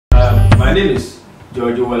My name is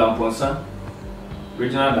Giorgio Welamponsa,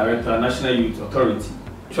 Regional Director, National Youth Authority.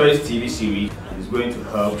 Choice TV series is going to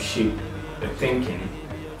help shape the thinking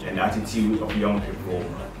and attitude of young people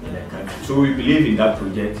in the country. So we believe in that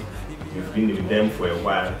project. We've been with them for a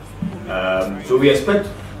while. So we expect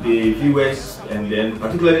the viewers and then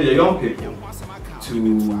particularly the young people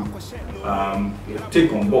to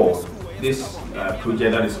take on board this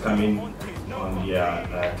project that is coming on their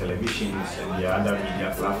televisions and their other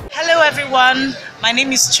media platforms. Hello everyone, my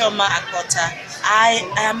name is Choma Agbota. I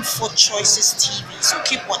am for Choices TV, so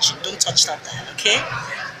keep watching, don't touch that dial, okay?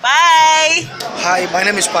 Bye! Hi, my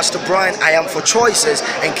name is Pastor Brian. I am for Choices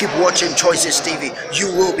and keep watching Choices TV.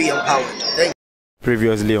 You will be empowered. Thank you.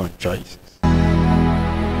 Previously on Choice.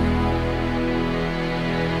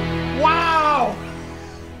 Wow!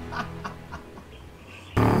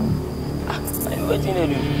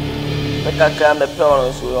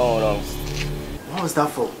 What was that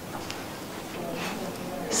for?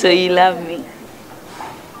 So you love me?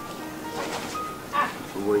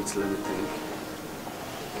 Wait, let me think.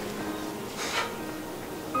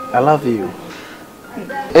 I love you.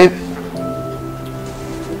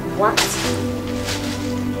 What?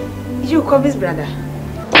 You Kobe's brother?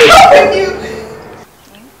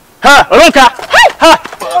 Ha! Olonka! Ha!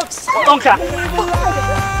 Olonka!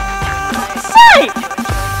 Say!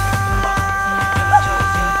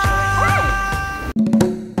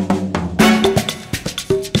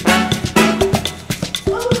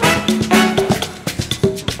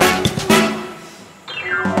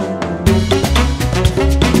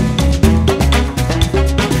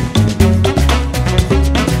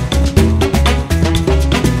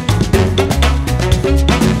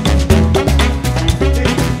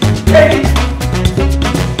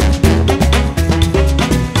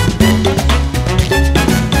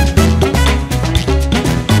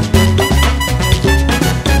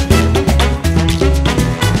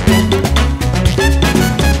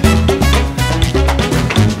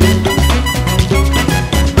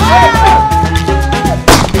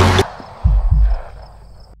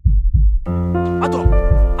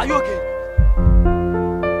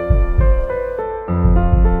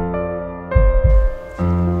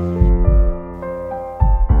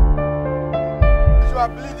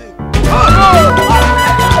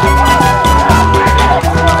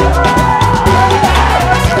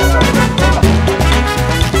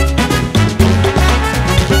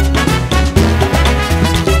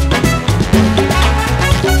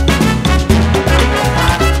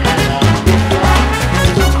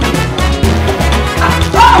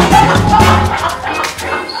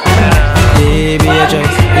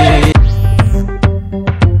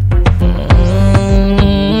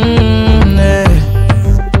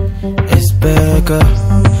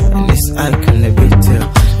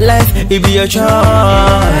 It be your choice,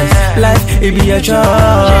 life, it be your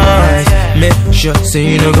choice. Make sure say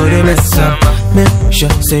you no go to mess up. Make sure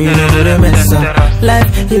say you no go to mess up.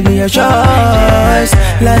 Life, it be your choice,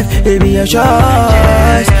 life, it be your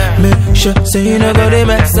choice. Make sure say you no go to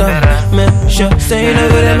mess up. Make sure say you no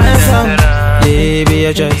go to mess up. It be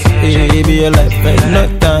your choice, it be your life, man,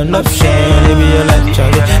 not an option. It be your life,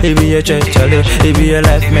 Charlie, it be your choice, Charlie. It be your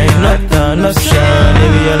life, man, not an option.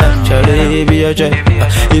 It be your life, Charlie, it be your choice.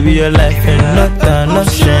 It be your life, and not an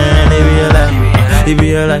option. It be your life, it be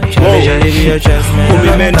your life, Charlie. It be your choice, man.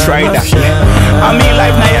 Who men try that? I mean,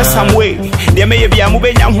 life now some way. There may be a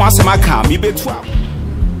movie young once I come. You be trapped.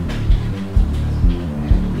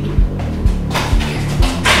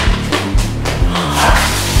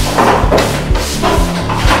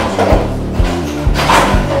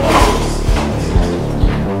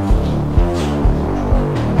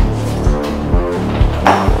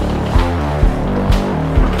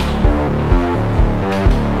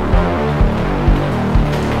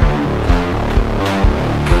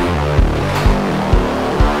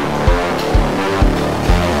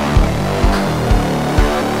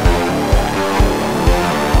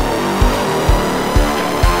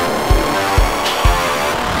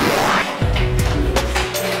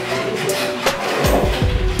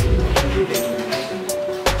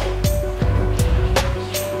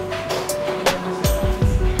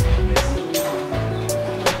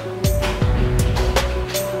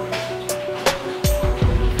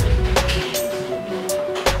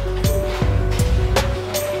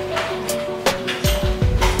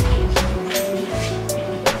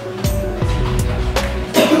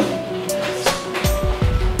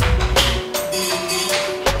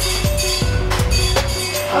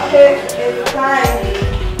 It's time.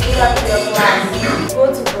 Go back to your class. Go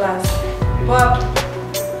to class. But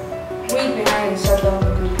wait behind and shut down the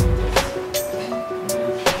computers.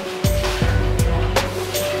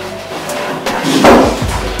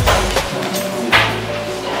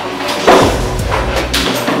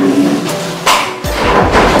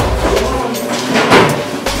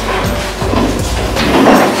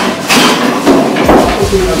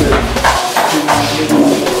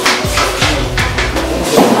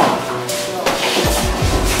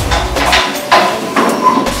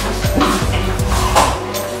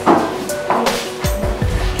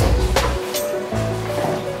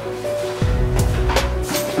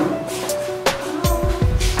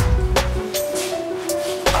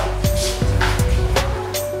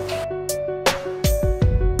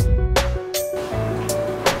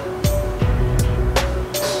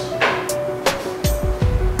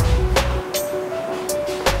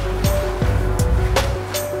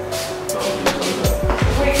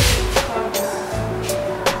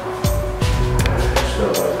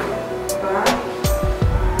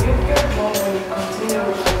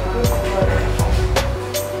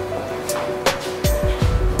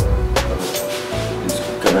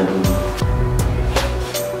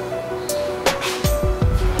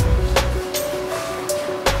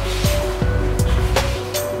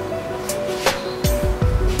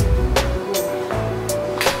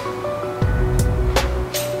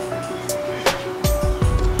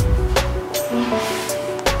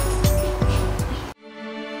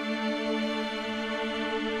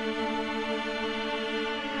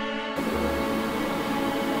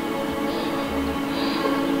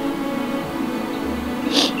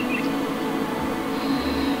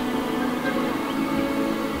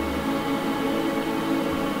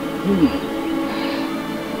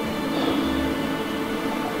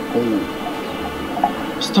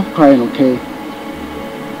 Oh, stop crying, okay?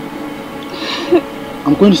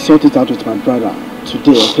 I'm going to sort it out with my brother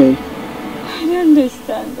today, okay? I don't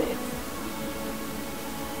understand it.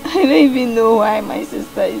 I don't even know why my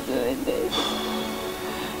sister is doing this.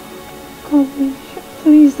 Kobe,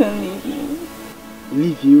 please don't leave me.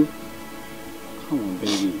 Leave you? Come on,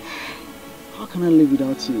 baby. How can I live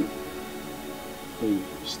without you? Baby,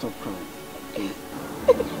 stop crying, okay?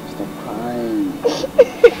 Stop crying.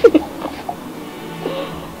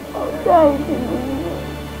 I'm trying to leave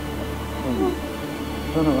you.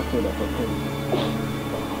 Don't ever feel that, okay?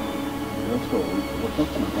 Let's go. We'll talk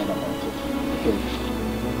to my dad about it, okay?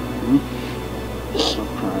 Stop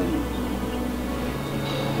crying.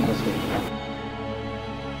 Let's go.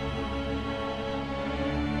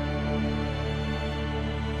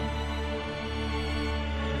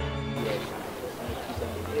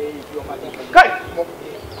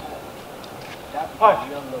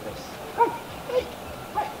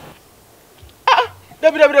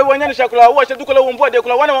 Dabi wanya ni shakula wa shedu kula wumbu de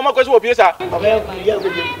kula wana mama kwesi wo piesa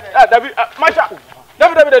dabi masha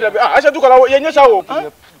dabi asha du kula ye nyesha wo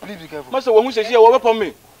please be careful masa wo hu sheshi wo bepom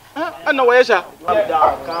me ana wo yesha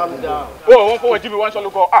calm down oh won for give me one solo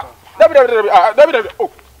call dabi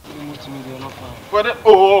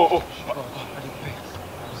oh oh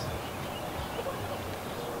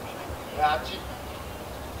Achi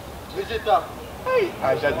visita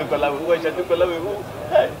asha du kula wo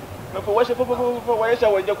hey oh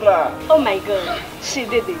my god, she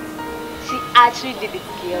did it. She actually did it,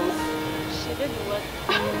 girls. She did what?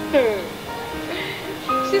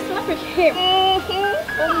 She slept with him. Oh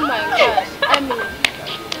my gosh. I mean,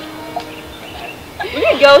 will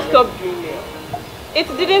you girls stop doing it? It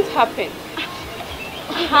didn't happen.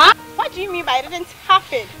 Huh? What do you mean by it didn't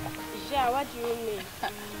happen? Yeah, what do you mean?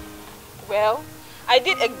 Well, I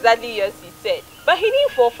did exactly as he said, but he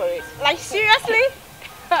didn't fall for it. Like, seriously?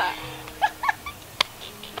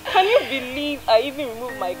 Can you believe I even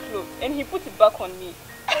removed my clothes and he put it back on me?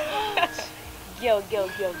 Girl.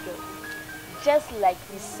 Just like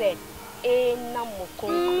he said,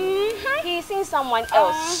 he's seen someone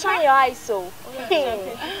else. Shine your eyes so.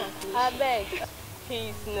 I beg.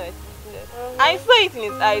 He's not. I saw it in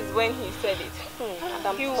his eyes when he said it.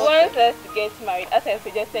 He wants us to get married, as I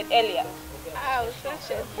suggested earlier. Oh,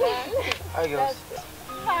 such a Hi girls.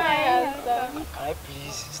 Hi, Can I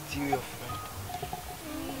please steal your friend?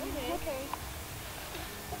 Okay.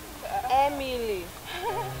 Emily,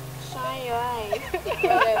 shine your eyes.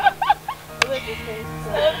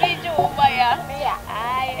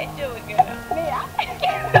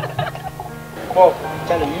 Bob,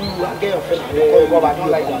 tell you, I get your friend. I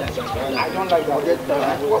don't like that. I don't like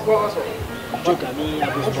that. What was it? Joke at me. I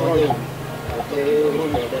was wrong.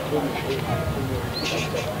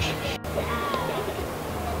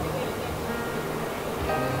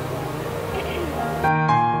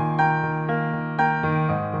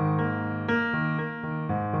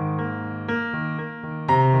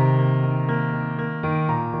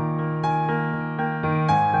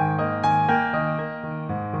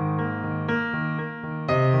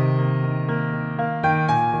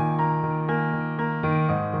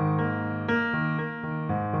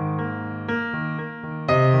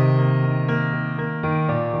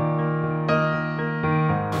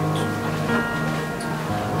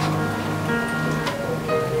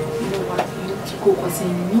 go because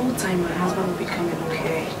in no time my husband will be coming,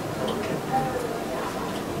 okay?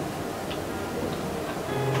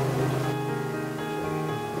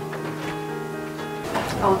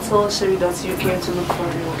 I'll tell Sherry that you came to look for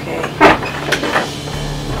me, okay?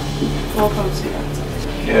 Welcome to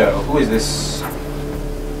that. Yeah, who is this?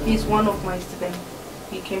 He's one of my students.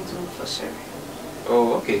 He came to look for Sherry.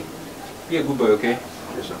 Oh, okay. Be a good boy, okay?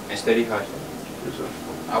 Yes, sir. And study hard. Yes, sir.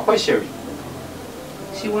 Where's Sherry?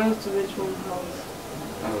 She went to the room house.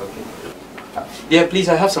 Oh, okay. Yeah, please,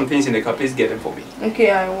 I have some things in the car. Please get them for me.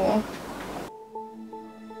 Okay, I will.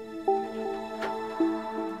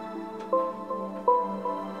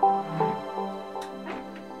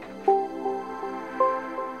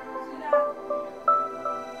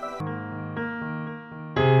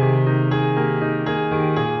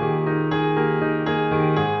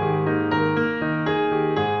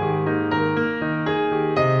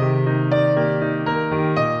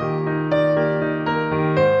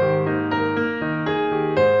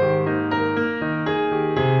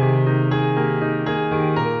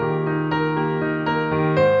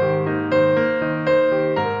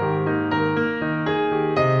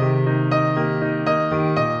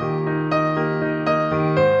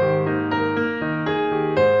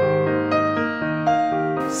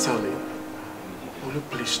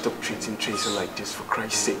 Like this, for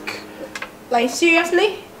Christ's sake. Like,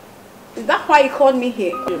 seriously? Is that why you called me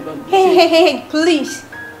here? Hey, please.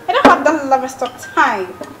 I don't have that love stock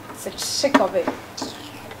time. I'm sick of it.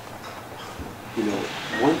 You know,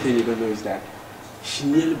 one thing you don't know is that she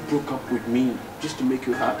nearly broke up with me just to make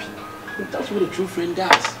you happy. But that's what a true friend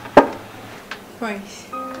does. Prince,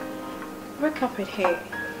 break up with her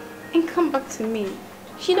and come back to me.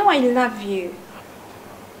 She know I love you.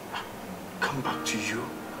 Come back to you?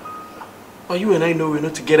 But you and I know we're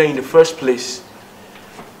not together in the first place.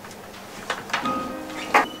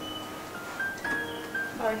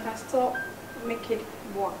 But I can still make it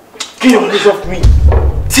work. Get your hands off me!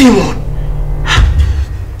 Timon!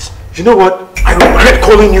 You know what? I regret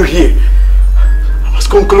calling you here. I must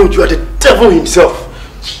conclude you are the devil himself.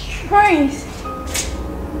 Prince,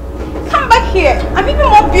 come back here. I'm even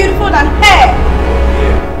more beautiful than her.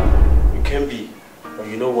 Yeah, you can be. But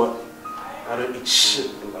you know what? I don't eat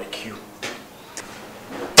shit like you.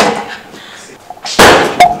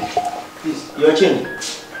 Please, your change.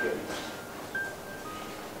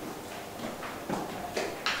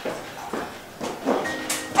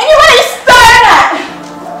 Anybody start that?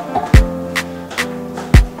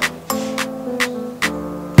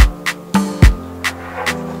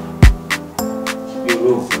 Your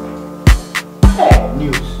room. Hey,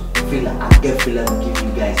 news. Filler, I get filler to give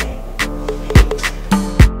you guys.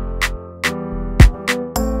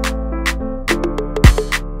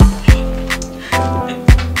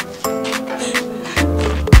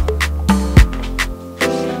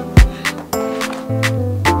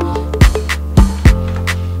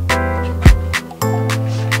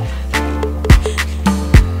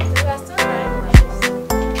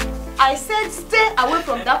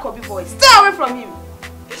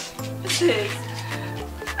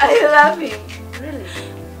 love him. Really?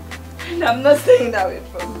 And I'm not staying that way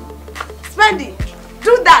from him. Spendy,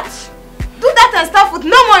 do that. Do that and stop with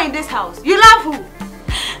no more in this house. You love who?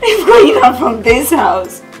 If going out from this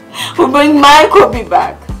house will bring my Kobe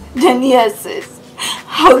back, then yes, sis,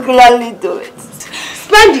 I'll gladly do it.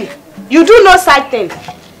 Spendy, you do no side thing.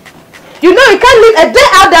 You know you can't live a day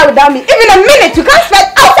out there without me. Even a minute, you can't spend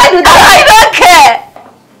outside without me. I don't care.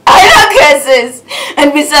 I don't care, sis.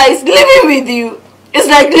 And besides, living with you is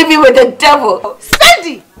like living with the devil.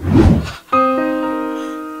 Spendy!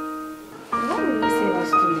 Why will you say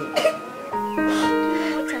this to me?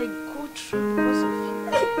 What I go through because of you.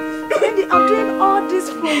 Spendy, I'm doing all this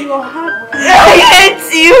for your hard work. I hate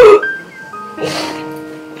you.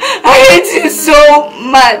 I hate you so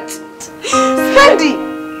much. Spendy!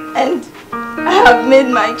 And I have made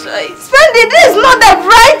my choice. Spendy, this is not the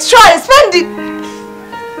right choice. Spendy!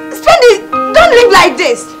 Spendy, don't live like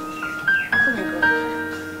this. Oh my God.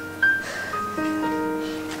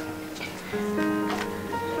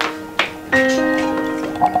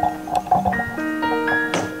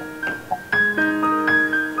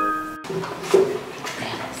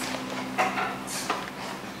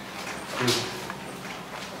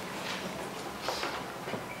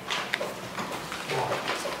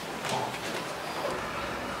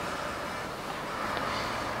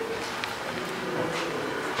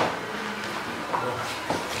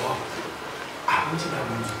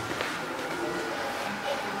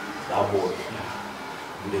 That boy,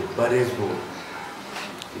 the baddest boy.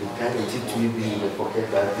 The kind of thing to be in the pocket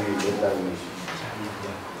that day, you know that way.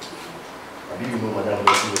 I didn't know Madame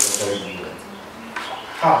was in the carry you.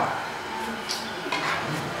 How?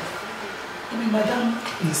 I mean, madam,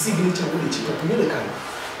 the signature will be cheaper. You know the kind.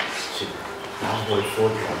 Now boy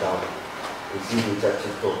forged madam. The signature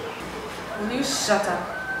cheaper. Will you shut up?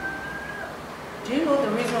 Do you know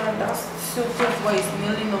the reason why that stupid boy is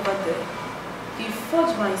kneeling over there? He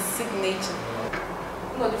forged my signature.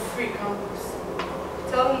 You know the free campus.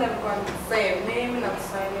 Telling everyone to say a name and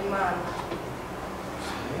signing man.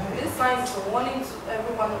 This sign is a warning to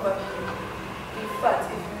everyone over here. In fact,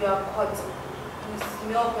 if you are caught, you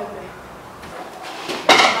smell pepper.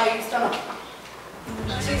 Now you stand up.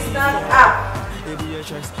 Just stand up. Baby, your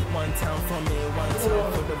choice. One time for me, one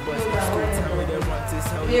time for the boys. School time with the runs is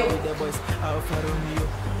how you with the boys. I'll follow you.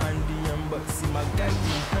 And the young see my guy be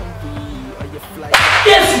hungry. Or you fly.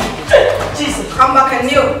 Yes! Jesus, come back and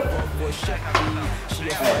you.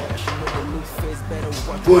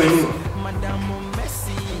 Go in. Madame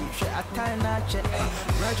Messi, she a tiny check.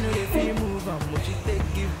 Right now if you move on, would you take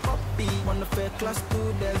give puppy? One of her class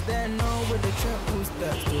students, they know with the trap who's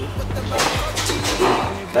that too. What the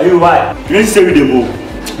Now you why? You don't say with the move.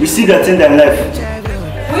 We see that thing that left.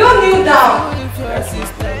 Will you kneel down?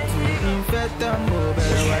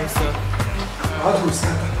 How do we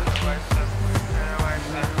start?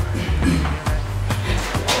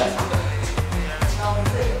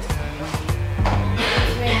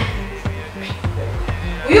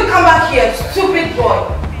 Will you come back here, stupid boy?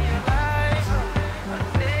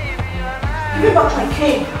 Give me back my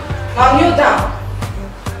cane. Now kneel down.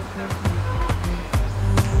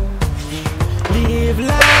 Live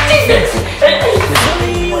life.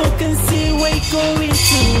 Only you can see what's going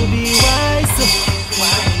to be wise.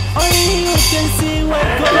 Only you can see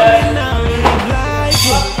what's going on. Live life.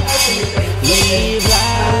 Live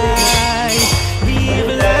life.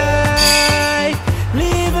 Live life.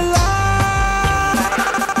 Live life.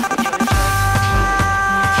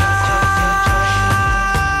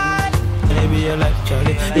 Maybe you like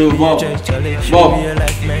Charlie. Maybe you like Charlie. Maybe you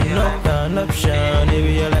like man, not an option.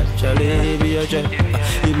 Maybe you like Charlie. Maybe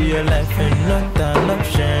you like man, not an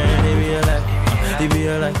option. Maybe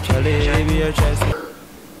you like Charlie. Maybe you like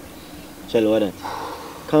Charlie, what that?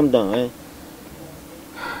 Calm down, eh?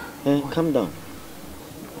 Calm down.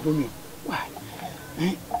 Homie, why?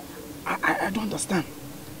 I don't understand.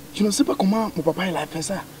 You know, c'est pas comment mon papa il a fait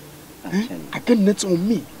ça. I can't net on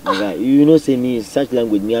me. Okay, you know, say me such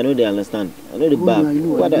language. Me, I know they understand. I know the bad.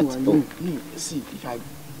 What that? Me, see, if I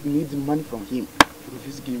need the money from him, he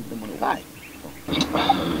refuse to give me the money. Why?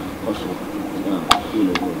 Also, you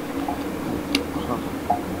know,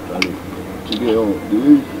 today, the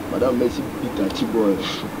way Madam Messi beat that boy.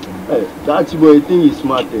 Hey, that boy thing is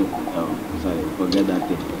smart. Oh, sorry, forget that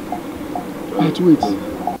thing. Wait, wait.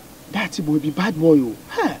 That boy be bad boy, oh.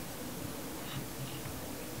 Huh?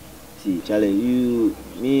 See, Charlie,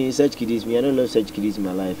 me, such kiddies, me, I don't love such kiddies in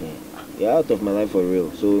my life, eh. They're out of my life for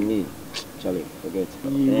real. So, me, Charlie, forget.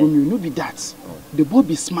 You no be that. The boy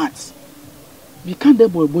be smart. We can't that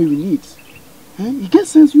boy we need. He gets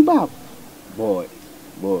sense, you bab. Boy.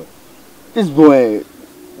 This boy,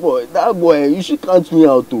 that boy, you should count me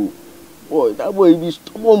out too. Boy, that boy be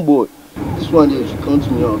stubborn boy. This one there, you should count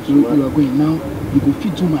me out. You are going now, you go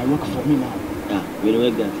fit do my work for me now. Yeah, we don't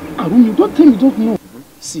make that. Arun, you don't tell me you don't know.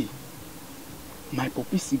 See, my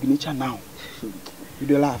puppy signature now. You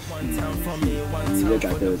don't laugh. The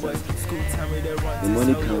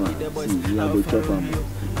money come out. See, you have to chop on me.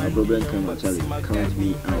 My problem come out, Charlie. Count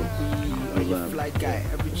me out.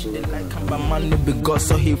 My man no be God,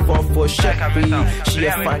 so he fall for shit. She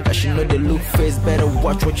a fan that she know the look face. Better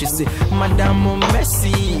watch what you say. Madame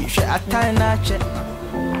Messi, she a tiny check.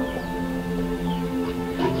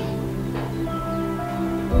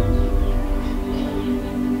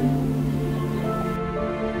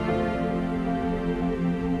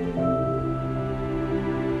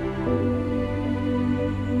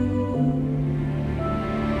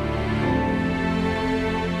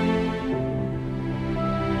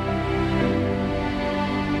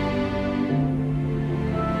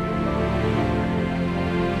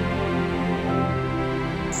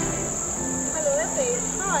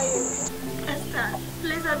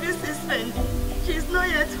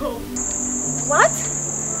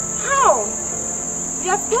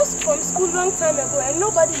 Time ago and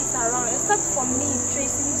nobody is around except for me,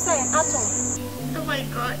 Tracy, Musa and Atom. Oh my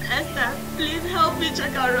God, Esther, please help me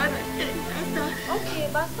check our run again, Esther. Okay,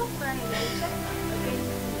 but stop crying and check again.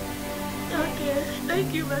 Okay,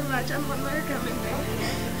 thank you very much. I'm on my coming there.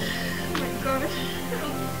 Oh my God.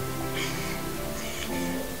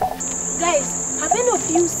 Guys, have any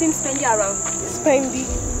of you seen Spendy around? Spendy?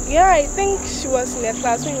 Yeah, I think she was in her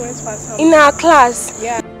class when we went past her. In our class?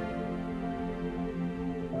 Yeah.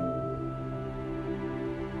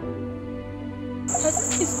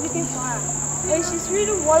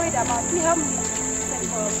 worried about. He helped me send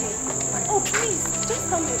for a cake. Oh, please, just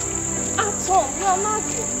come in. At home, we are not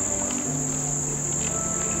here.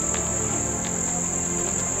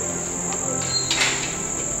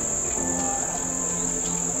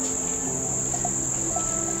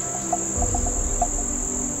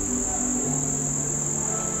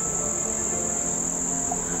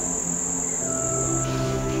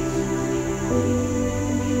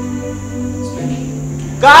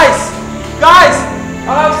 Guys! Guys!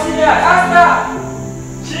 I have seen her! Ask her!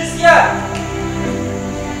 She's here!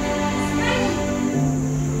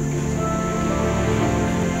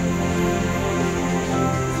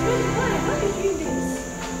 Why are you doing this?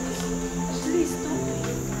 Please stop doing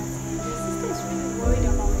that. Your sister is really worried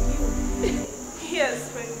about you. Yes,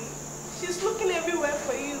 baby. She's looking everywhere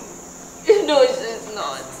for you. No, she's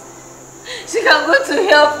not. She can go to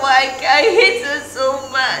hell for I hate her so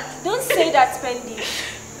much. Don't say that, Spendy.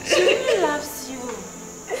 She really loves you.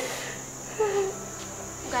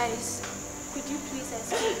 Guys, could you please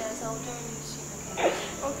excuse us? I'll join you soon, okay?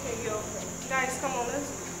 Okay, girlfriend. Guys, come on, let's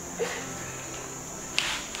go.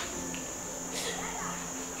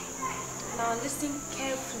 Now listen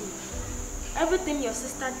carefully. Everything your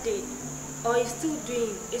sister did or is still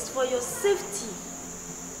doing is for your safety.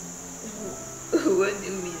 What do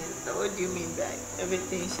you mean? What do you mean by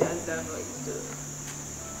everything she has done or is doing?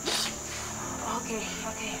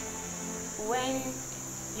 Okay. When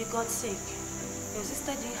you got sick, your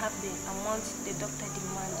sister didn't have the amount the doctor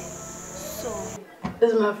demanded. So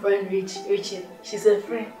this is my friend Richie. She's a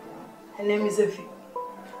friend. Her name is Effie.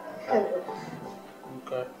 Hello.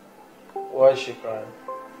 Okay. Why is she crying?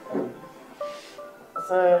 It's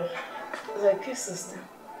a kid sister.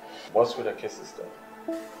 What's with a kid sister?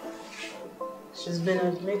 She's been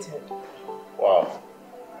admitted. Wow.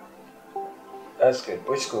 That's good.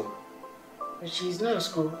 Which school? But she's not at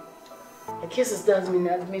school. A kid sister has been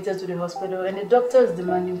admitted to the hospital and the doctor is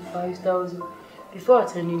demanding 5,000 before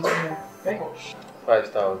attending to her. Right?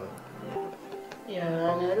 5,000. Yeah,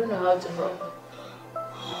 and I don't know how to help her.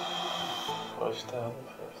 5,000.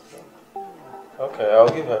 Okay, I'll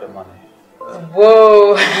give her the money.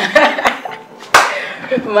 Whoa!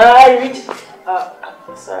 My Rich.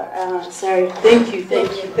 Sorry. Thank you.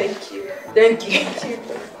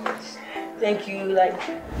 Like,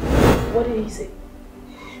 what did he say?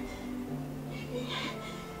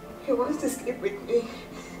 He wants to sleep with me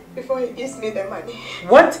before he gives me the money.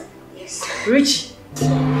 What? Yes. Rich.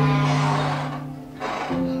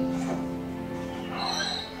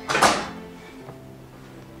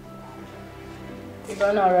 You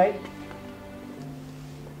done all right?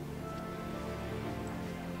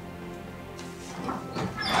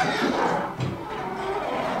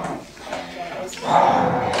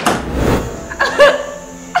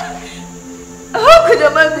 How could a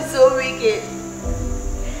man be so wicked?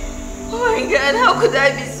 Oh my God, how could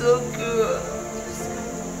I be so cruel?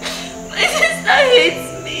 My sister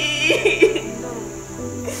hates me.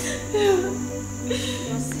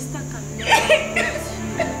 your sister can never hurt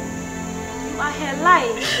you. You are her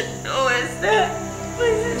life. No, Esther.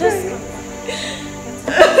 Just come.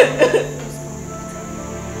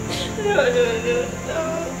 No.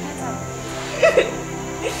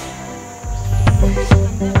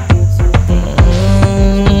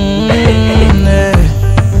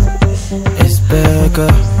 It's better.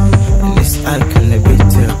 At least I can live it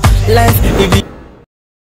till life.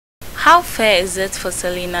 How fair is it for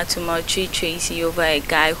Selena to maltreat Tracy over a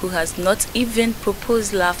guy who has not even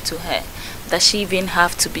proposed love to her? Does she even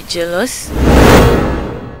have to be jealous?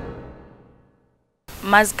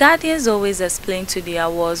 Must guardians always explain to their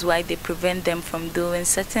wards why they prevent them from doing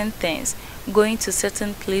certain things, going to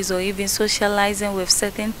certain places, or even socializing with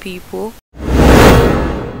certain people?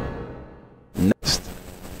 Next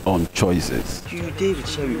on Choices. You, David,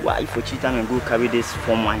 Sherry, why for cheating and go carry this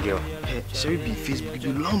from one girl? Hey, Sherry be Facebook,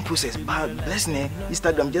 you long process, but listen,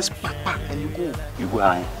 Instagram just pack and you go. You go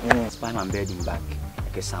and spy my bed in back.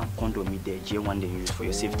 Okay, some condo me there, J1 they use for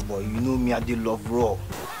your safety. Boy, you know me, I do love raw.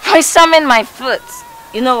 I summon my foot.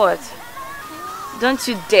 You know what? Don't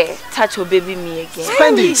you dare touch your baby me again.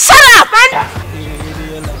 Spendy! Shut up!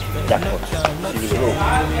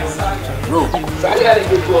 Bro.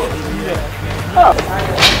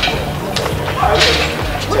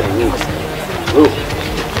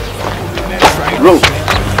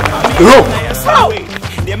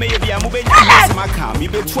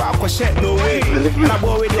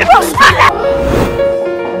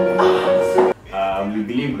 We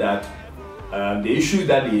believe that the issues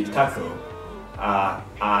that they tackle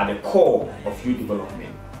are the core of youth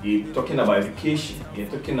development. They're talking about education, they're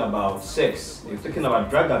talking about sex, they're talking about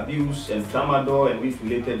drug abuse and tramadol and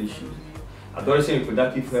youth-related issues. addressing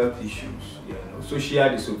reproductive health issues, social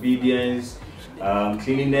disobedience,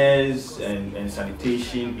 cleanliness and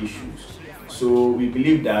sanitation issues. So we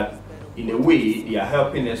believe that in a way they are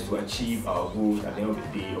helping us to achieve our goals at the end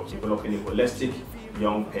of the day of developing a holistic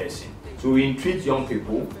young person. So we entreat young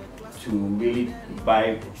people to really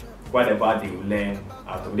buy whatever they will learn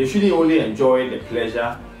out of it. They shouldn't only enjoy the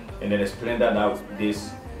pleasure and the splendor that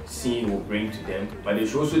this scene will bring to them, but they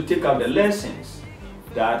should also take up the lessons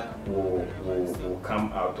that will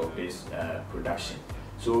come out of this production.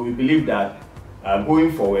 So we believe that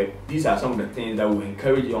going forward, these are some of the things that we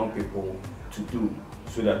encourage young people to do,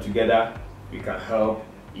 so that together we can help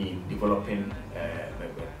in developing a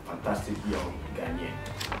fantastic young Ghanaian.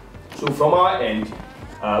 So from our end,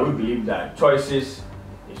 we believe that choices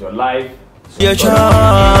is your life. Your choice,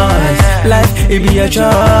 life, it be your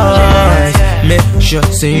choice. Make sure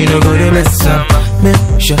say you no go to mess up.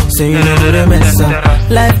 Make sure say you no go to mess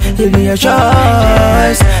up. Life, it be your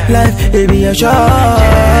choice. Life, it be your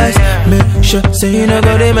choice. Make sure say you no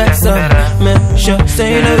go to mess up. Make sure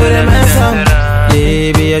say you no go to mess up.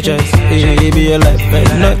 It be your choice, it be your life,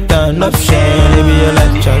 man. Not an option. It be your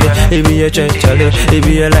life, Charlie. It be your choice, Charlie. It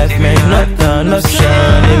be your life, man. Not an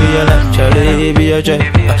option. It be your life, Charlie. It be your choice.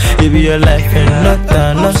 It be your life, man. Not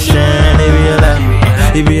an option. It be your life.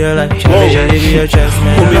 It be your life, Charlie. It be your choice,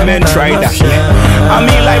 man. Who men try that? I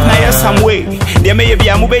mean, life now is some way. There may be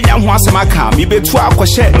a movie young once a macam. You be 12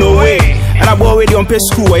 question, no way. And I go already on pay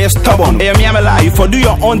school where you're stubborn. I am alive for do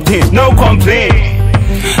your own thing, no complaint.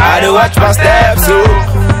 I do watch my steps, so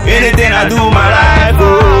anything I do my life,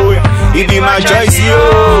 oh, it be my choice,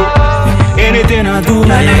 yo. Anything I do,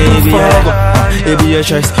 my life, it be your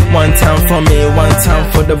choice. One time for me, one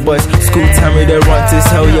time for the boys. School time with the run to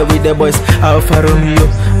hell, yeah, with the boys. Alpha Romeo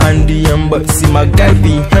and the young boys. See my guy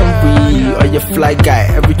be Henry, or your fly guy.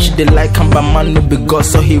 Every chick they like, come by man, no big god,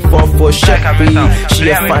 so he fall for Shepri. She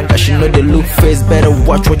a fan, that she know the look face. Better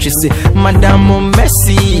watch what you say. Madame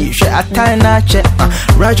Messi, she a tiny check.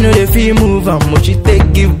 Right now the fee move, and what she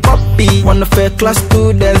take give puppy. One of her class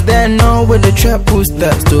students, they know where the trap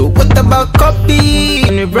starts to. What about copy?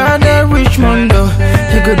 And your brother Richmond,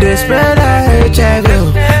 he could spread a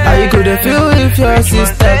HIV. How you could feel if your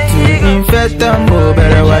sister to infect them, oh,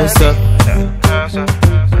 better wise up.